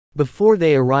before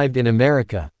they arrived in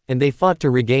America, and they fought to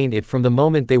regain it from the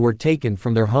moment they were taken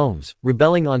from their homes,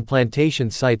 rebelling on plantation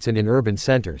sites and in urban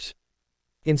centers.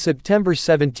 In September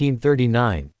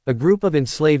 1739, a group of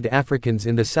enslaved Africans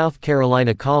in the South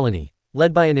Carolina colony,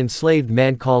 led by an enslaved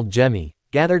man called Jemmy,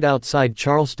 gathered outside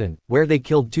Charleston, where they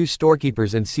killed 2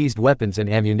 storekeepers and seized weapons and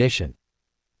ammunition.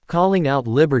 Calling out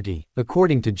liberty,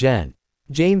 according to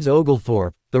James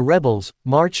Oglethorpe, the rebels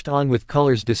marched on with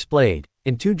colors displayed,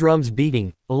 and 2 drums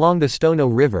beating, along the Stono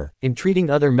River, entreating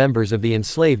other members of the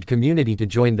enslaved community to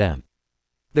join them.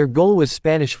 Their goal was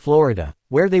Spanish Florida,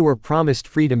 where they were promised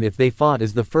freedom if they fought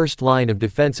as the first line of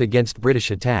defense against British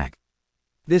attack.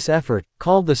 This effort,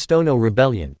 called the Stono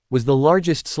Rebellion, was the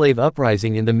largest slave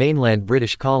uprising in the mainland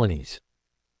British colonies.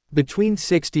 Between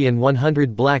 60 and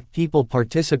 100 black people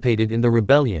participated in the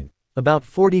rebellion. About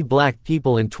 40 black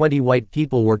people and 20 white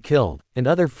people were killed, and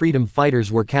other freedom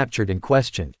fighters were captured and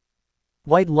questioned.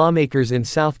 White lawmakers in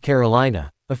South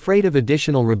Carolina, afraid of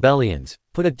additional rebellions,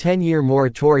 put a 10-year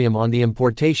moratorium on the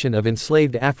importation of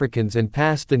enslaved Africans and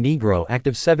passed the Negro Act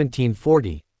of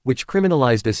 1740, which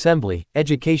criminalized assembly,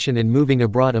 education and moving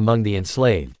abroad among the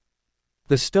enslaved.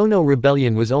 The Stono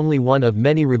Rebellion was only one of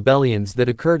many rebellions that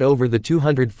occurred over the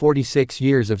 246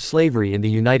 years of slavery in the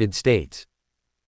United States.